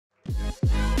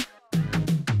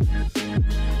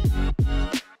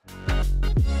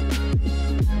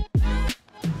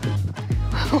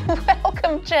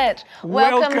Welcome, church.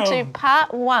 Welcome to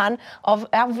part one of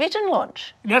our vision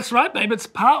launch. That's right, babe. It's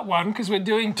part one because we're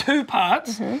doing two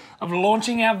parts of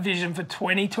launching our vision for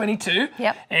 2022.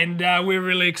 Yep. And we're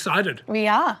really excited. We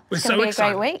are. It's going to be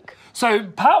a great week. So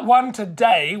part one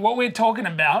today, what we're talking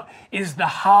about is the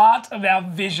heart of our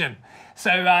vision.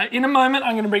 So in a moment,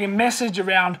 I'm going to bring a message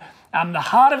around the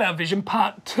heart of our vision.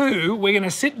 Part two, we're going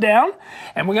to sit down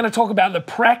and we're going to talk about the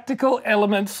practical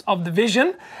elements of the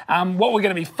vision, what we're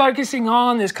going to be focusing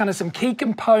on. There's kind of some key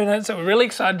components that we're really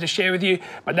excited to share with you,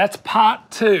 but that's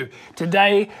part two.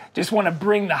 Today, just want to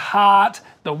bring the heart,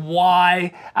 the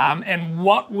why, and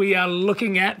what we are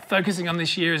looking at, focusing on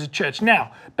this year as a church.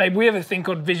 Now, babe, we have a thing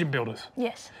called vision builders.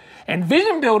 Yes. And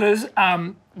vision builders,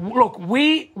 look,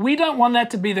 we don't want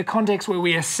that to be the context where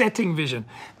we are setting vision.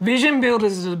 Vision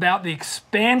builders is about the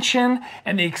expansion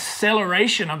and the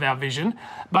acceleration of our vision,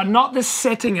 but not the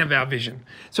setting of our vision.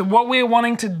 So what we're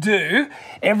wanting to do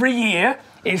every year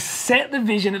is set the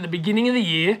vision at the beginning of the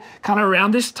year, kind of around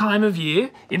this time of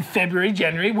year, in February,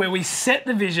 January, where we set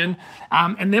the vision,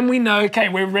 and then we know, okay,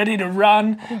 we're ready to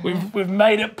run, we've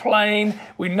made it plain,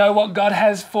 we know what God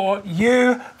has for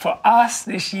you, for us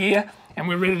this year, and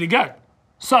we're ready to go.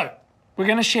 So, we're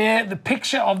going to share the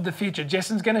picture of the future.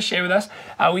 Justin's going to share with us.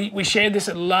 We shared this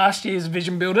at last year's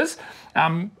Vision Builders.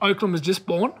 Oakland was just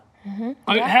born.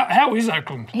 How is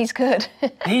Oakland? He's good.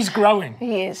 He's growing.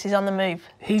 He is. He's on the move.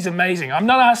 He's amazing. I'm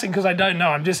not asking because I don't know.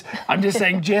 I'm just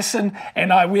saying Justin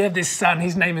and I, we have this son.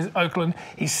 His name is Oakland.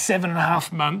 He's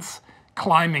 7.5 months,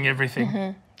 climbing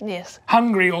everything. Yes.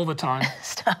 Hungry all the time.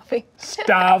 Starving.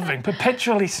 Starving.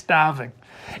 Perpetually starving.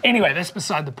 Anyway, that's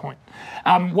beside the point.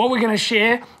 What we're going to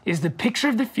share is the picture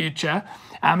of the future.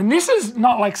 And this is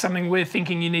not like something we're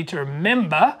thinking you need to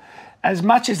remember as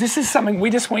much as this is something we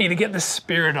just want you to get the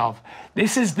spirit of.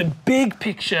 This is the big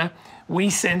picture we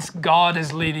sense God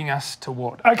is leading us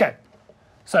toward. Okay,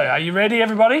 so are you ready,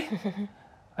 everybody?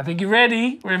 I think you're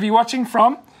ready, wherever you're watching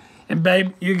from. And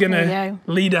babe, you're going to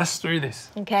lead us through this.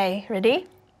 Okay, ready?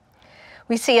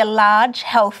 We see a large,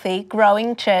 healthy,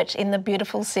 growing church in the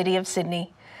beautiful city of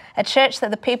Sydney. A church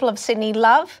that the people of Sydney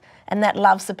love and that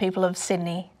loves the people of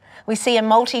Sydney. We see a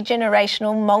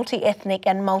multi-generational, multi-ethnic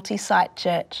and multi-site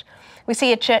church. We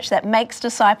see a church that makes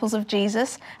disciples of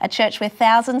Jesus, a church where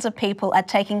thousands of people are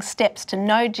taking steps to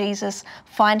know Jesus,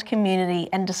 find community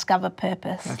and discover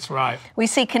purpose. That's right. We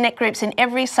see connect groups in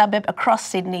every suburb across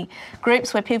Sydney,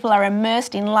 groups where people are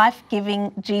immersed in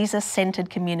life-giving, Jesus-centred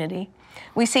community.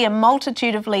 We see a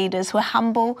multitude of leaders who are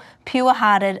humble,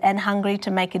 pure-hearted and hungry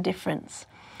to make a difference.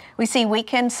 We see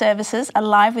weekend services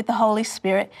alive with the Holy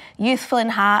Spirit, youthful in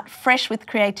heart, fresh with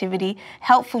creativity,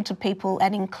 helpful to people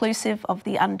and inclusive of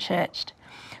the unchurched.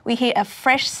 We hear a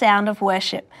fresh sound of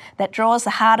worship that draws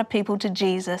the heart of people to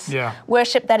Jesus. Yeah.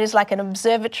 Worship that is like an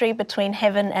observatory between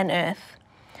heaven and earth.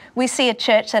 We see a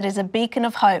church that is a beacon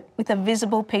of hope with a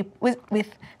visible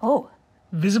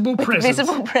visible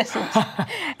presence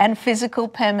and physical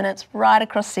permanence right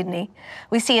across Sydney.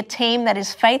 We see a team that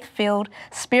is faith-filled,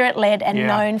 spirit-led and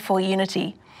known for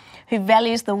unity, who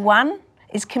values the one,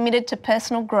 is committed to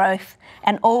personal growth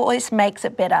and always makes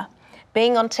it better.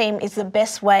 Being on team is the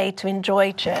best way to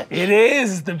enjoy church. It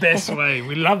is the best way.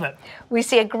 We love it. We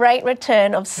see a great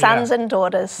return of sons and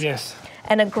daughters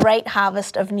and a great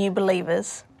harvest of new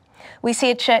believers. We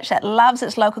see a church that loves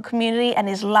its local community and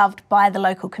is loved by the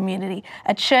local community.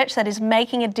 A church that is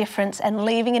making a difference and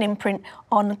leaving an imprint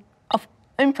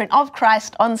of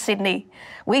Christ on Sydney.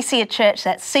 We see a church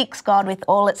that seeks God with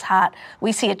all its heart.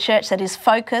 We see a church that is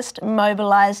focused,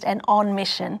 mobilised and on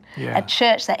mission. A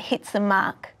church that hits the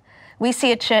mark. We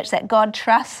see a church that God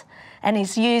trusts and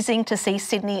is using to see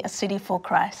Sydney a city for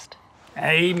Christ.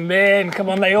 Amen. Come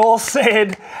on, they all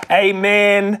said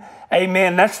amen.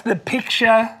 Amen. That's the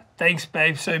picture. Thanks,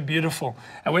 babe. So beautiful.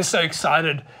 And we're so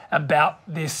excited about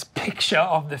this picture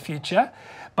of the future.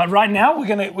 But right now, we're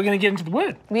gonna get into the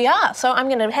Word. We are. So I'm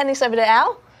going to hand this over to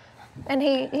Al, and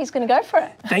he's going to go for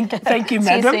it. Thank you,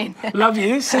 madam. See you soon. Love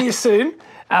you. See you soon.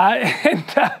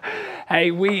 Hey,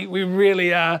 we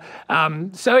really are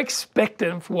so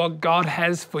expectant for what God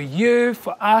has for you,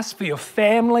 for us, for your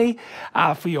family,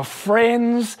 for your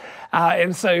friends.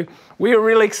 And so we are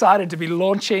really excited to be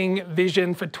launching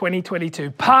Vision for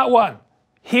 2022. Part one.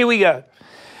 Here we go.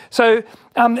 So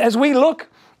as we look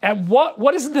at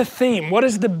what is the theme, what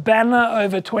is the banner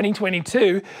over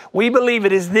 2022, we believe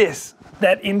it is this,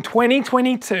 that in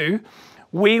 2022,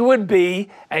 we would be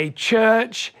a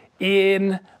church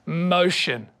in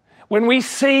motion. When we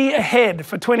see ahead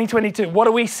for 2022, what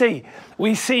do we see?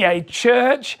 We see a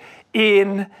church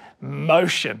in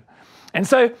motion. And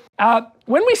so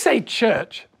when we say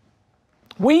church,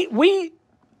 we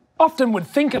often would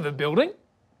think of a building,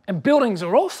 and buildings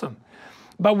are awesome.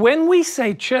 But when we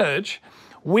say church,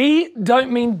 we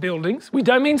don't mean buildings, we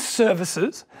don't mean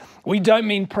services, we don't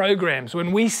mean programs.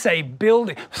 When we say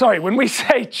when we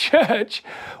say church,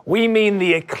 we mean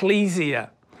the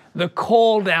ecclesia, the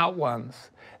called out ones,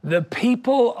 the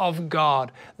people of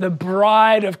God, the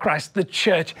bride of Christ, the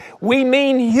church. We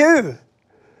mean you.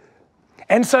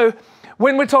 And so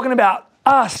when we're talking about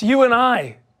us, you and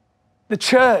I, the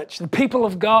church, the people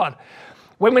of God,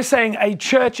 when we're saying a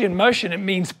church in motion, it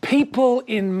means people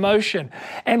in motion.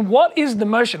 And what is the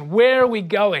motion? Where are we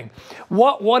going?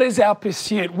 What is our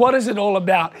pursuit? What is it all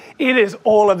about? It is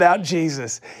all about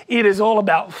Jesus. It is all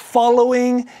about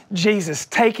following Jesus,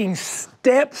 taking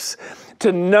steps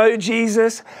to know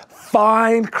Jesus,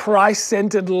 find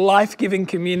Christ-centered, life-giving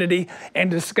community, and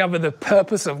discover the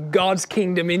purpose of God's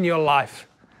kingdom in your life.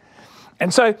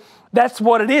 And so that's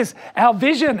what it is. Our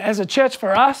vision as a church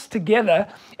for us together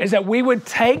is that we would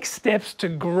take steps to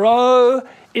grow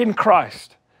in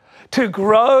Christ, to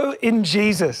grow in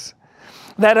Jesus.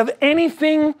 That of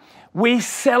anything we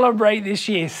celebrate this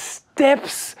year,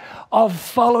 steps of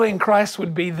following Christ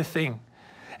would be the thing.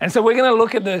 And so we're going to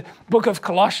look at the book of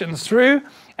Colossians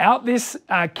throughout this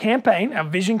campaign, our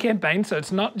vision campaign. So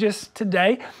it's not just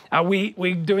today.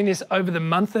 We're doing this over the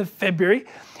month of February.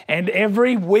 And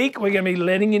every week we're going to be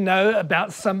letting you know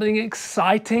about something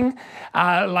exciting,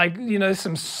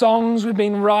 some songs we've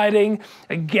been writing,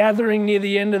 a gathering near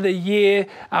the end of the year.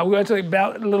 We're going to talk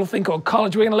about a little thing called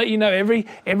college. We're going to let you know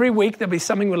every week there'll be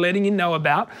something we're letting you know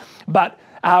about. But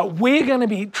we're going to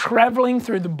be traveling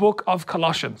through the book of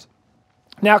Colossians.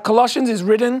 Now, Colossians is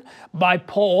written by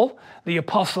Paul, the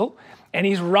apostle, and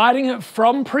he's writing it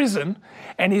from prison,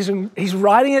 and he's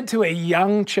writing it to a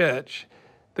young church.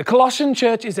 The Colossian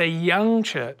church is a young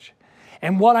church.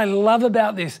 And what I love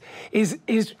about this is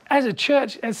as a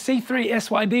church, as C3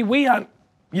 SYD, we aren't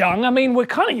young. I mean, we're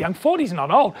kind of young, 40's not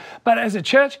old. But as a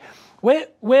church,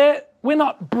 we're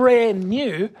not brand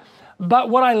new. But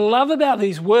what I love about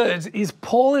these words is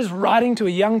Paul is writing to a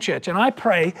young church. And I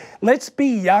pray, let's be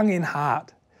young in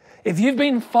heart. If you've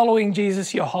been following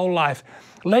Jesus your whole life,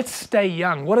 let's stay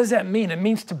young. What does that mean? It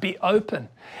means to be open.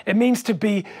 It means to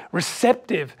be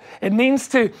receptive. It means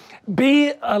to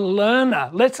be a learner.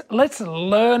 Let's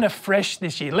learn afresh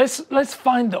this year. Let's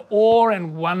find the awe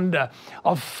and wonder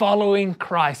of following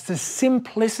Christ, the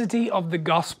simplicity of the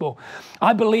gospel.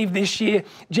 I believe this year,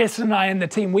 Jess and I and the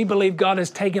team, we believe God has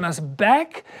taken us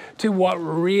back to what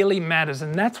really matters.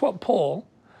 And that's what Paul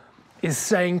is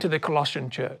saying to the Colossian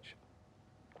church.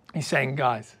 He's saying,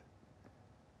 guys,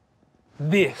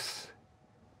 this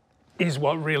is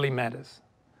what really matters.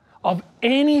 Of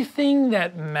anything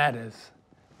that matters,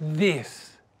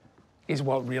 this is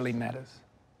what really matters.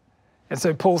 And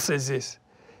so Paul says this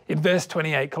in verse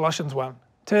 28, Colossians 1.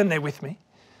 Turn there with me.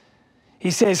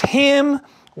 He says, him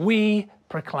we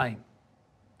proclaim.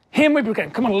 Him we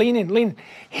proclaim. Come on, lean in.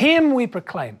 Him we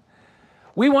proclaim.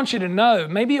 We want you to know,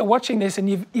 maybe you're watching this and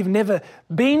you've never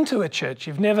been to a church.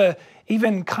 You've never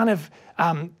even kind of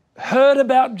heard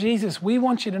about Jesus. We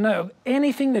want you to know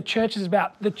anything the church is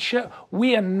about. The church,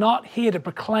 we are not here to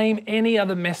proclaim any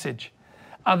other message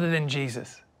other than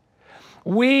Jesus.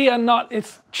 We are not,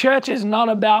 church is not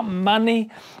about money.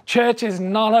 Church is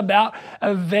not about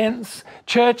events.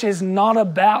 Church is not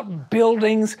about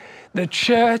buildings. The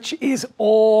church is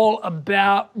all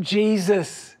about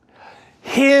Jesus.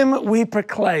 Him we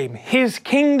proclaim. His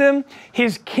kingdom,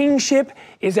 his kingship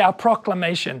is our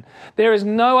proclamation. There is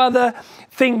no other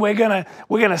thing we're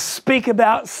gonna speak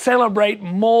about, celebrate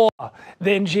more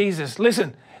than Jesus.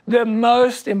 Listen, the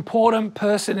most important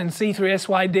person in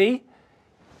C3SYD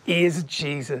is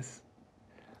Jesus.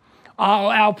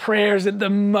 Our prayer is that the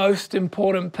most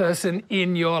important person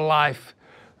in your life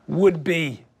would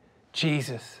be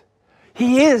Jesus.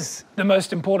 He is the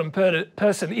most important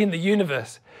person in the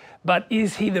universe. But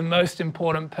is he the most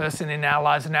important person in our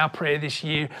lives? And our prayer this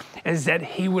year is that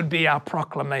he would be our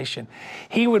proclamation.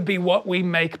 He would be what we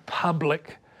make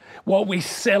public, what we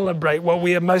celebrate, what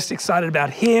we are most excited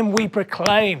about. Him we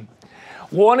proclaim,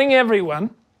 warning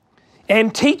everyone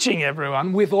and teaching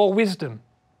everyone with all wisdom.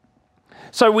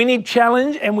 So we need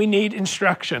challenge and we need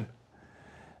instruction.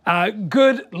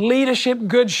 Good leadership,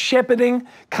 good shepherding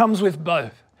comes with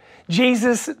both.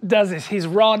 Jesus does this. His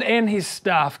rod and his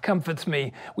staff comforts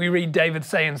me. We read David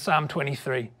say in Psalm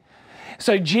 23.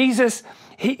 So Jesus,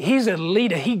 he's a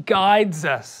leader. He guides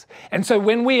us. And so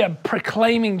when we are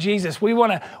proclaiming Jesus, we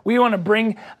want to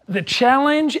bring the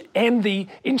challenge and the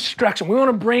instruction. We want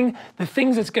to bring the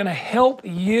things that's going to help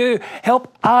you,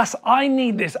 help us. I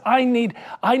need this. I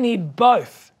need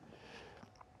both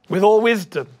with all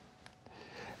wisdom,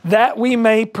 that we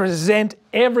may present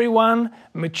everyone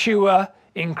mature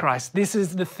in Christ. This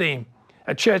is the theme.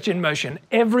 A church in motion.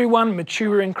 Everyone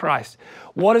mature in Christ.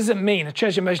 What does it mean? A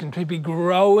church in motion, to be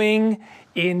growing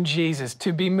in Jesus,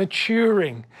 to be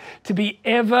maturing, to be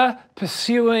ever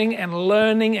pursuing and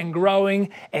learning and growing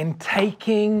and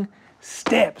taking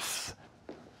steps.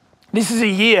 This is a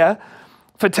year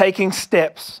for taking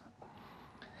steps.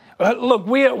 Look,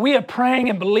 we are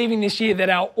praying and believing this year that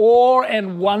our awe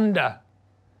and wonder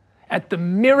at the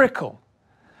miracle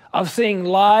of seeing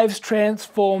lives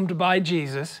transformed by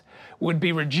Jesus would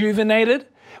be rejuvenated,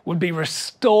 would be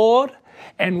restored,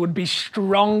 and would be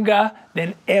stronger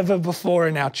than ever before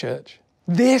in our church.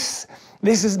 This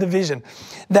is the vision,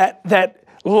 that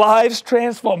lives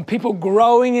transformed, people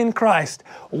growing in Christ,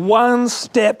 one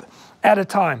step at a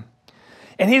time.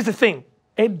 And here's the thing,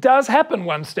 it does happen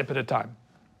one step at a time.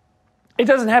 It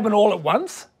doesn't happen all at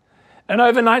once. An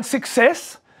overnight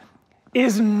success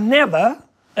is never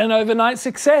an overnight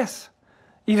success.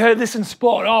 You've heard this in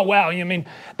sport. Oh, wow, you mean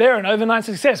they're an overnight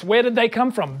success. Where did they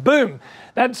come from? Boom.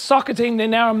 That soccer team, they're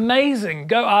now amazing.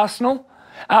 Go Arsenal.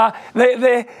 Wow,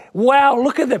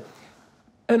 look at them.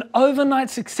 An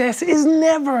overnight success is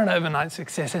never an overnight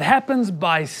success. It happens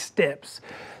by steps.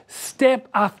 Step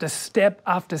after step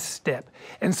after step.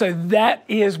 And so that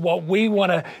is what we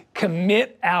want to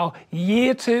commit our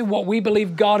year to, what we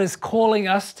believe God is calling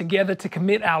us together to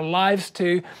commit our lives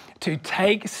to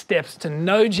take steps, to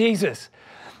know Jesus.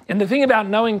 And the thing about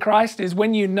knowing Christ is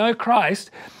when you know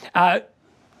Christ,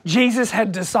 Jesus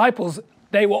had disciples.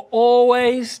 They were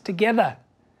always together.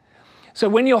 So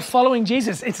when you're following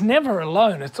Jesus, it's never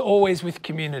alone. It's always with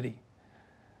community.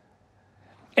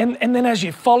 And then as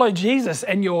you follow Jesus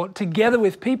and you're together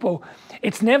with people,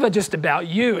 it's never just about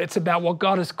you. It's about what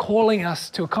God is calling us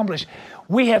to accomplish.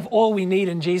 We have all we need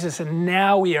in Jesus, and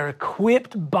now we are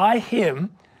equipped by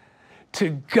Him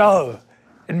to go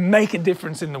and make a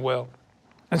difference in the world.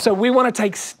 And so we want to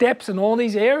take steps in all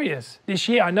these areas this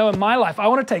year. I know in my life, I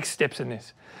want to take steps in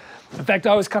this. In fact,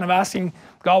 I was kind of asking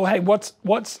God, hey,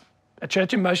 what's a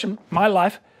church in motion, my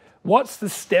life? What's the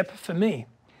step for me?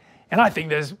 And I think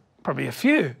there's probably a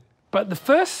few. But the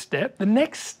first step, the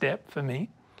next step for me,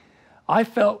 I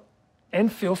felt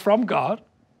and feel from God,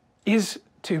 is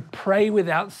to pray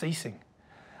without ceasing.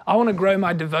 I want to grow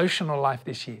my devotional life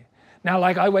this year. Now,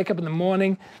 like I wake up in the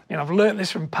morning, and I've learned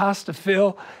this from Pastor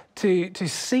Phil, to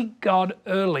seek God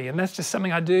early. And that's just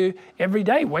something I do every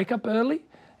day, wake up early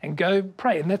and go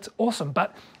pray. And that's awesome.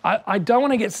 But I don't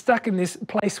want to get stuck in this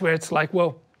place where it's like,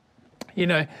 well,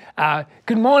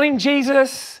 good morning,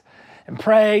 Jesus, and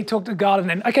pray, talk to God, and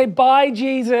then, okay, bye,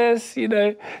 Jesus,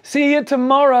 see you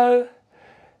tomorrow.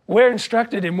 We're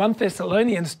instructed in 1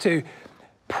 Thessalonians to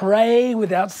pray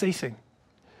without ceasing.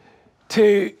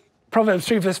 To Proverbs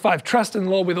 3 verse 5, trust in the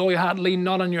Lord with all your heart, lean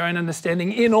not on your own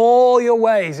understanding, in all your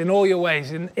ways,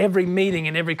 in every meeting,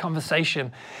 in every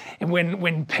conversation, and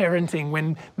when parenting,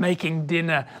 when making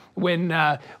dinner,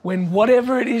 when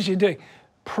whatever it is you're doing,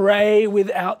 pray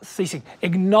without ceasing.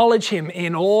 Acknowledge Him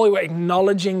in all your ways,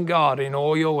 acknowledging God in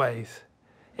all your ways,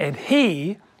 and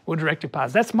He will direct your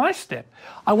paths. That's my step.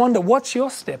 I wonder, what's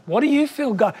your step? What do you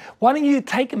feel, God? Why don't you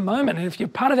take a moment, and if you're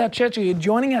part of our church, or you're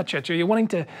joining our church, or you're wanting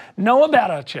to know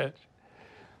about our church,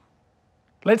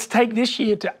 let's take this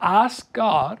year to ask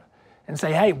God and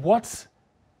say, hey, what's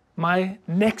my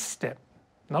next step?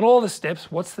 Not all the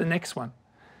steps, what's the next one?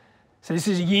 So this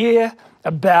is a year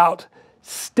about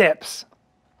steps.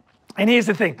 And here's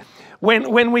the thing,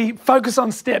 when we focus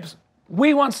on steps,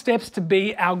 we want steps to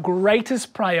be our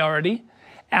greatest priority,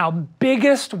 our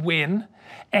biggest win,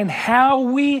 and how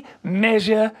we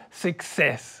measure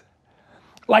success.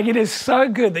 Like, it is so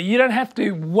good that you don't have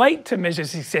to wait to measure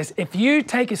success. If you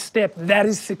take a step, that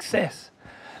is success.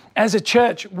 As a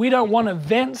church, we don't want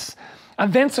events.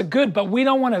 Events are good, but we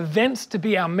don't want events to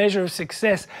be our measure of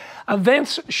success.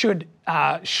 Events should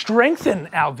strengthen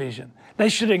our vision. They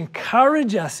should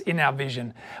encourage us in our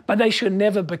vision, but they should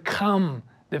never become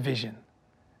the vision.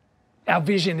 Our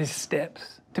vision is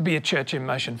steps to be a church in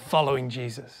motion, following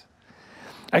Jesus.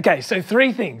 Okay, so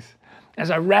 3 things as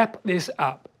I wrap this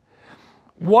up.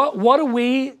 What do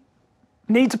we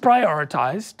need to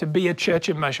prioritize to be a church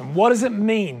in motion? What does it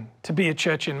mean to be a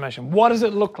church in motion? What does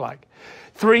it look like?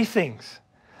 3 things.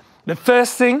 The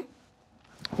first thing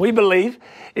we believe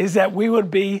is that we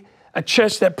would be a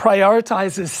church that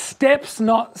prioritizes steps,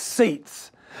 not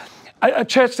seats. A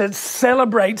church that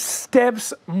celebrates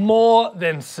steps more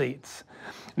than seats.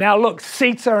 Now look,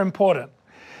 seats are important.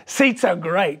 Seats are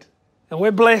great. And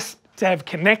we're blessed to have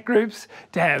connect groups,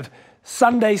 to have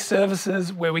Sunday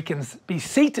services where we can be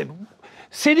seated.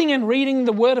 Sitting and reading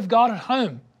the Word of God at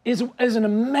home is an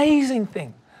amazing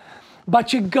thing.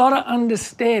 But you gotta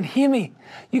understand, hear me,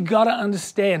 you gotta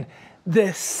understand,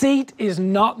 the seat is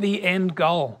not the end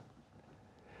goal.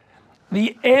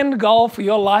 The end goal for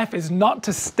your life is not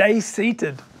to stay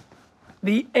seated.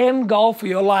 The end goal for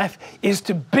your life is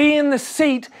to be in the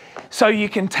seat so you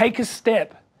can take a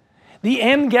step. The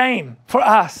end game for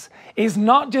us is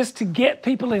not just to get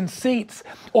people in seats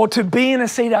or to be in a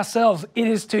seat ourselves. It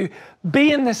is to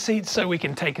be in the seat so we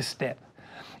can take a step.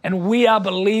 And we are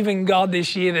believing God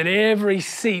this year that every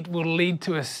seat will lead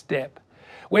to a step.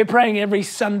 We're praying every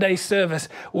Sunday service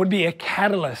would be a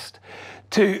catalyst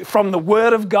from the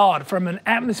Word of God, from an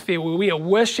atmosphere where we are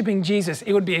worshiping Jesus.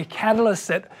 It would be a catalyst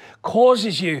that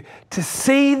causes you to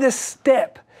see the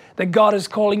step that God is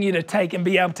calling you to take and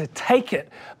be able to take it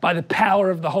by the power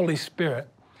of the Holy Spirit.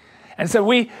 And so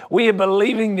we are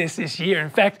believing this year. In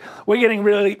fact, we're getting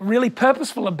really, really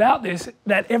purposeful about this,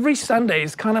 that every Sunday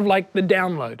is kind of like the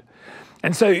download.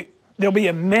 And so there'll be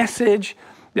a message,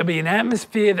 there'll be an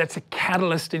atmosphere that's a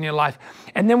catalyst in your life.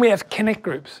 And then we have connect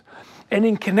groups. And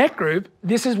in Connect Group,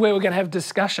 this is where we're going to have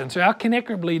discussion. So our Connect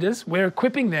Group leaders, we're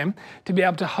equipping them to be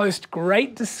able to host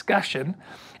great discussion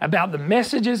about the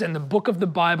messages and the book of the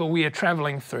Bible we are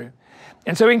traveling through.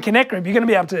 And so in Connect Group, you're going to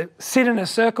be able to sit in a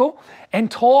circle and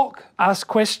talk, ask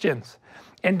questions.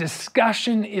 And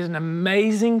discussion is an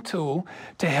amazing tool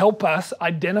to help us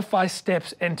identify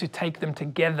steps and to take them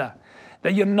together,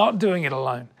 that you're not doing it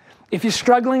alone. If you're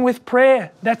struggling with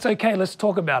prayer, that's okay. Let's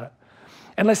talk about it.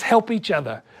 And let's help each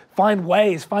other. Find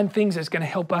ways, find things that's going to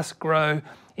help us grow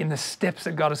in the steps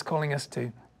that God is calling us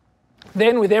to.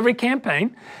 Then with every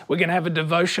campaign, we're going to have a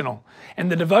devotional. And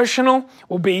the devotional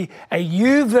will be a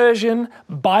YouVersion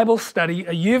Bible study,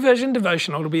 a YouVersion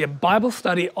devotional. It'll be a Bible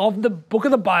study of the book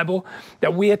of the Bible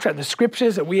that the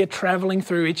scriptures that we are traveling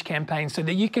through each campaign so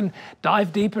that you can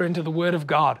dive deeper into the Word of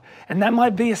God. And that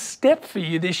might be a step for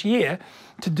you this year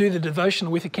to do the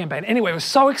devotional with a campaign. Anyway, we're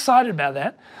so excited about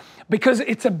that because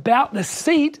it's about the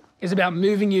seat is about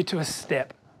moving you to a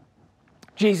step.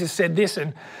 Jesus said this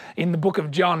in the book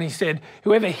of John. He said,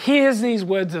 whoever hears these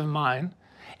words of mine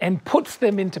and puts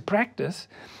them into practice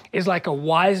is like a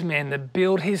wise man that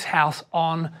built his house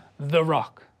on the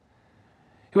rock.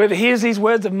 Whoever hears these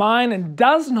words of mine and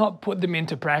does not put them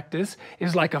into practice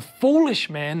is like a foolish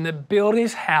man that built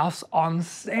his house on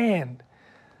sand.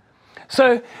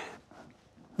 So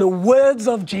the words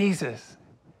of Jesus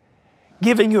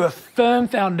giving you a firm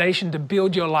foundation to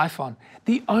build your life on.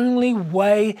 The only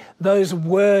way those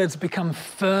words become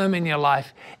firm in your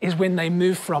life is when they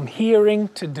move from hearing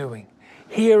to doing,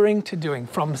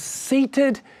 from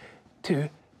seated to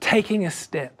taking a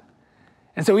step.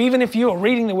 And so even if you are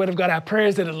reading the Word of God, our prayer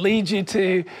is that it leads you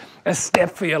to a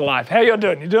step for your life. How you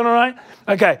doing? You doing all right?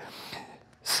 Okay.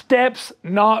 Steps,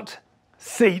 not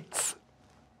seats.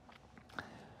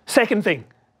 Second thing,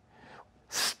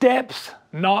 steps,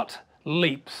 not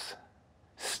leaps.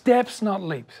 Steps, not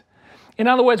leaps. In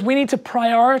other words, we need to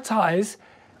prioritize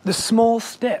the small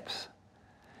steps.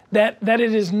 That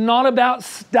it is not about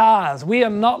stars. We are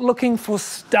not looking for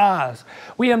stars.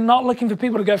 We are not looking for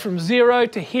people to go from zero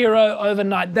to hero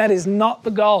overnight. That is not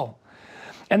the goal.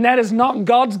 And that is not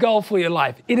God's goal for your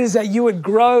life. It is that you would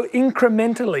grow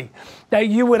incrementally, that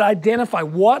you would identify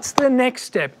what's the next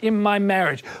step in my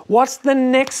marriage, what's the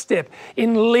next step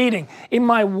in leading, in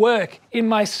my work, in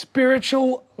my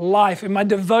spiritual life, in my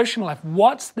devotional life.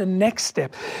 What's the next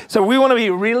step? So we want to be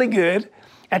really good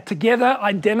at together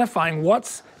identifying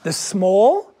what's the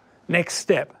small next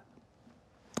step.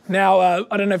 Now,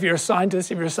 I don't know if you're a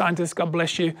scientist. If you're a scientist, God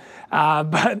bless you.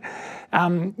 But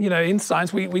in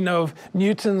science, we know of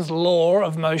Newton's law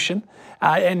of motion.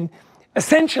 And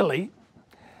essentially,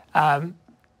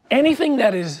 anything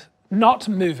that is not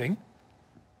moving,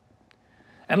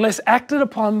 unless acted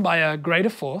upon by a greater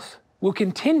force, will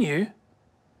continue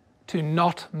to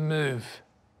not move.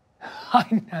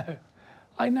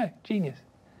 I know, genius.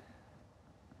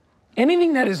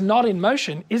 Anything that is not in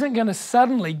motion isn't going to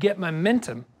suddenly get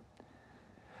momentum.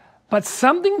 But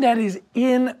something that is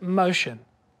in motion,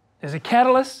 there's a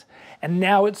catalyst, and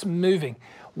now it's moving.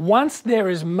 Once there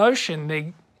is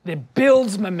motion, there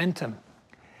builds momentum.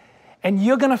 And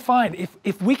you're going to find,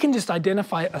 if we can just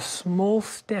identify a small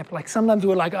step, like sometimes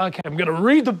we're like, okay, I'm going to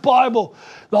read the Bible,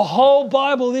 the whole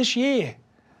Bible this year.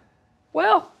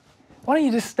 Well, why don't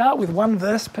you just start with one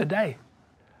verse per day?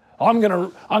 I'm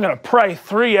gonna pray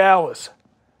 3 hours.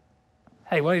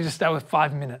 Hey, why don't you just start with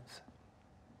 5 minutes?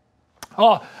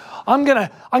 Oh, I'm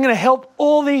gonna help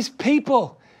all these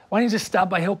people. Why don't you just start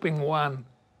by helping one?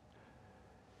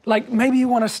 Like maybe you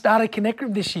want to start a connect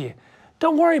group this year.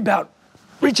 Don't worry about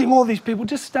reaching all these people.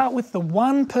 Just start with the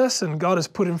one person God has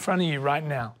put in front of you right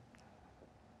now.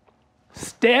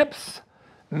 Steps,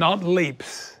 not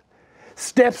leaps.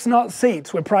 Steps, not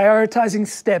seats. We're prioritizing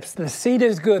steps. The seat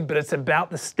is good, but it's about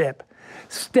the step.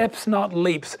 Steps, not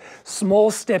leaps.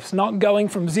 Small steps, not going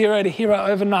from 0 to hero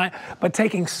overnight, but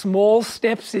taking small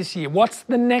steps this year. What's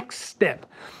the next step?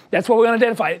 That's what we're going to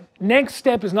identify. Next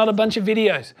step is not a bunch of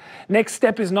videos. Next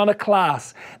step is not a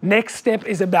class. Next step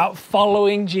is about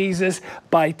following Jesus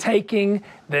by taking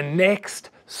the next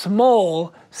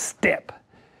small step.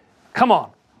 Come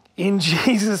on, in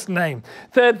Jesus' name.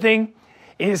 Third thing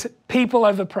is people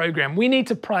over program. We need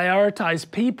to prioritize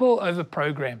people over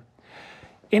program.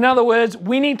 In other words,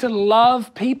 we need to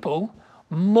love people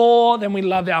more than we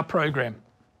love our program.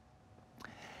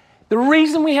 The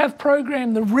reason we have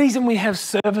program, the reason we have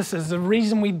services, the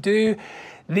reason we do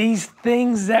these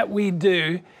things that we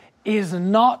do is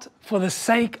not for the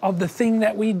sake of the thing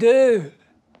that we do.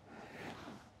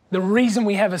 The reason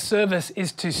we have a service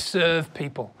is to serve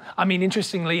people. I mean,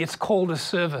 interestingly, it's called a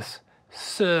service.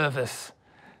 Service.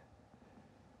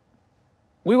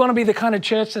 We want to be the kind of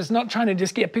church that's not trying to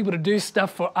just get people to do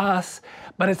stuff for us,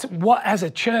 but it's what, as a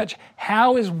church,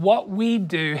 how is what we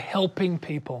do helping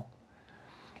people?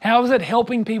 How is it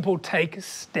helping people take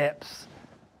steps?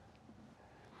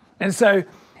 And so,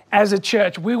 as a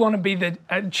church, we want to be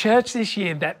a church this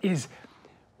year that is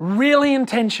really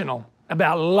intentional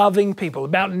about loving people,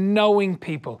 about knowing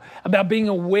people, about being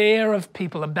aware of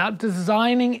people, about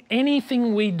designing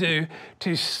anything we do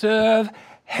to serve,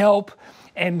 help,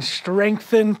 and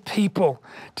strengthen people,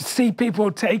 to see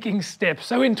people taking steps.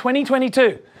 So in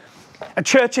 2022, a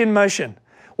church in motion.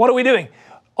 What are we doing?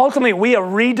 Ultimately, we are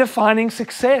redefining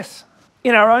success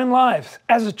in our own lives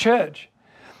as a church.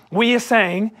 We are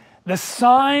saying the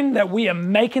sign that we are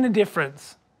making a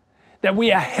difference, that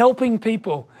we are helping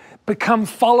people become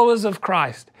followers of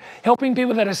Christ, helping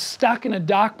people that are stuck in a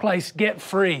dark place get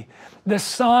free. The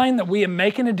sign that we are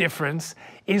making a difference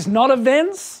is not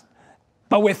events,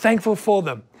 but we're thankful for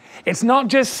them. It's not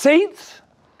just seats,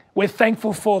 we're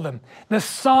thankful for them. The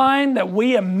sign that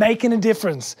we are making a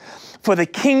difference for the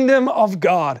kingdom of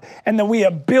God and that we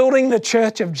are building the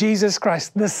church of Jesus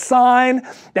Christ. The sign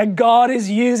that God is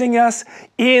using us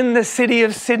in the city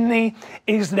of Sydney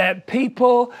is that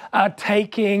people are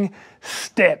taking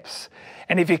steps.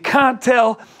 And if you can't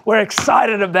tell, we're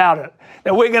excited about it,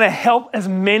 that we're going to help as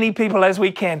many people as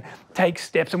we can take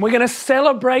steps. And we're going to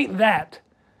celebrate that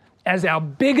as our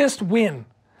biggest win,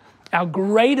 our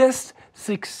greatest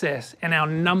success, and our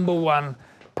number one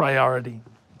priority.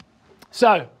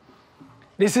 So,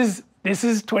 this is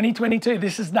 2022.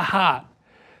 This is the heart.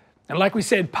 And like we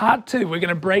said, part 2, we're going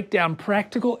to break down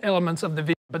practical elements of the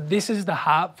vision, but this is the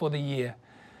heart for the year.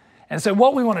 And so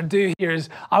what we want to do here is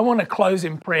I want to close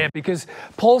in prayer because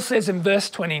Paul says in verse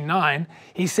 29,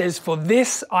 he says, "For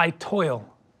this I toil.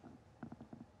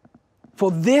 For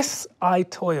this I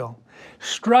toil,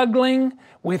 struggling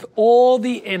with all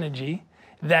the energy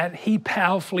that he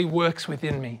powerfully works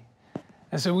within me."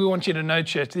 And so we want you to know,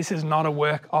 church, this is not a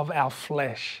work of our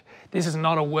flesh. This is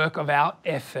not a work of our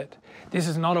effort. This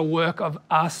is not a work of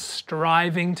us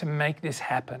striving to make this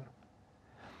happen.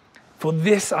 For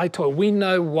this I toil. We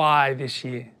know why this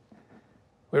year.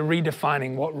 We're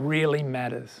redefining what really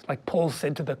matters. Like Paul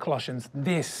said to the Colossians,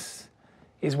 this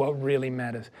is what really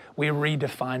matters. We're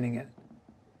redefining it.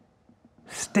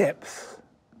 Steps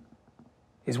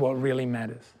is what really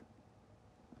matters.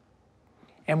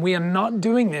 And we are not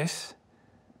doing this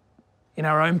in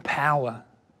our own power,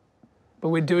 but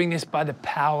we're doing this by the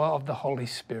power of the Holy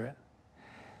Spirit.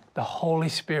 The Holy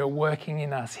Spirit working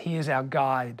in us. He is our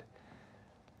guide.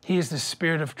 He is the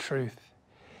Spirit of truth.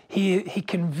 He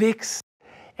convicts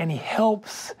and He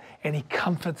helps and He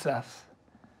comforts us.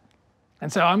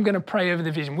 And so I'm going to pray over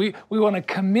the vision. We want to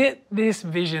commit this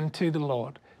vision to the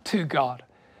Lord, to God.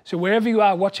 So wherever you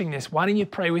are watching this, why don't you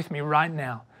pray with me right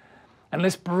now? And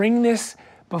let's bring this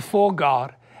before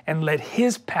God and let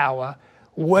His power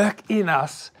work in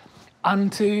us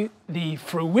unto the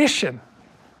fruition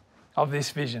of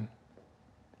this vision.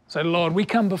 So Lord, we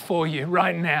come before you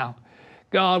right now.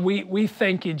 God, we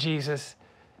thank you, Jesus,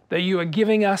 that you are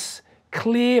giving us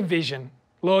clear vision.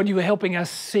 Lord, you are helping us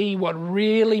see what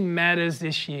really matters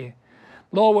this year.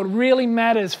 Lord, what really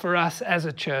matters for us as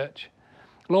a church.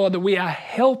 Lord, that we are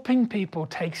helping people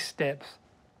take steps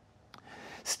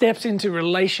into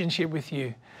relationship with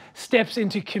you, steps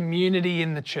into community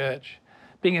in the church,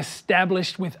 being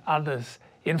established with others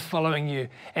in following you,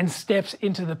 and steps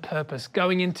into the purpose,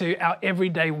 going into our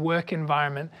everyday work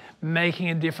environment, making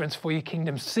a difference for your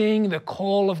kingdom, seeing the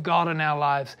call of God in our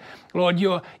lives. Lord,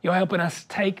 you're helping us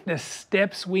take the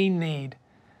steps we need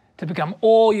to become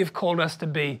all you've called us to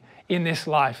be in this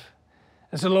life.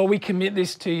 And so, Lord, we commit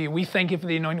this to you. We thank you for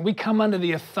the anointing. We come under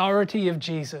the authority of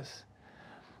Jesus.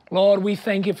 Lord, we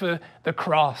thank you for the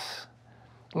cross.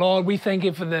 Lord, we thank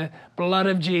you for the blood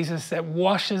of Jesus that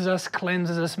washes us,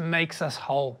 cleanses us, makes us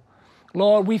whole.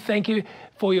 Lord, we thank you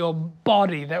for your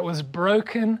body that was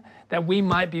broken that we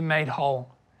might be made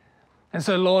whole. And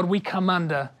so, Lord, we come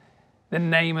under the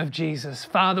name of Jesus.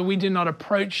 Father, we do not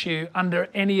approach you under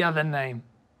any other name.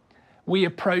 We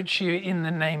approach you in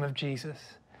the name of Jesus.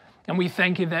 And we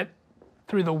thank you that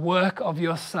through the work of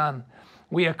your Son,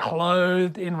 we are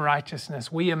clothed in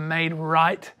righteousness. We are made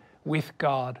right with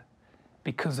God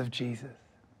because of Jesus.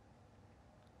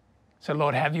 So,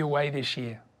 Lord, have your way this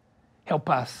year.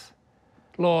 Help us,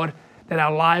 Lord, that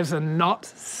our lives are not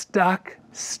stuck,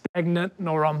 stagnant,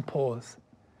 nor on pause.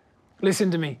 Listen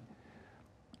to me.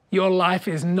 Your life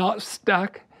is not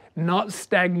stuck, not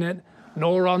stagnant,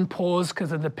 nor on pause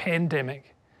because of the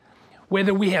pandemic.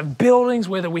 Whether we have buildings,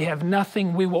 whether we have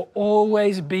nothing, we will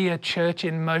always be a church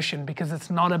in motion because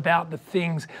it's not about the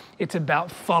things, it's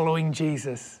about following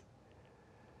Jesus.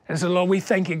 And so, Lord, we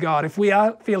thank you, God. If we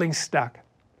are feeling stuck,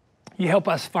 you help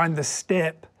us find the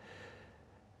step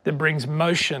that brings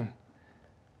motion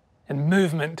and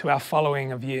movement to our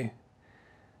following of you.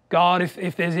 God,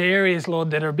 if there's areas,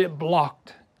 Lord, that are a bit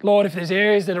blocked, Lord, if there's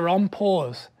areas that are on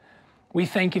pause, we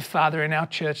thank you, Father, in our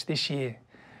church this year.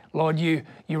 Lord, you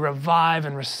revive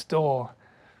and restore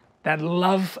that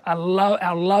love,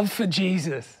 our love for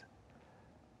Jesus,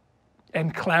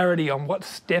 and clarity on what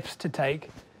steps to take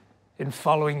in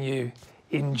following you.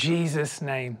 In Jesus'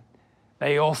 name.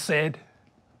 They all said,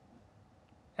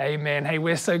 amen. Hey,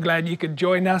 we're so glad you could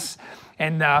join us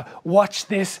and watch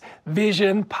this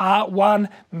Vision Part 1.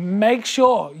 Make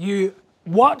sure you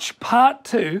watch Part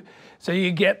 2 so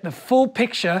you get the full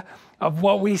picture of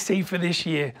what we see for this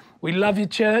year. We love you,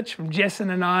 church, from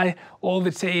Jessen and I, all the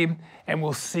team, and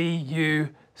we'll see you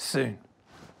soon.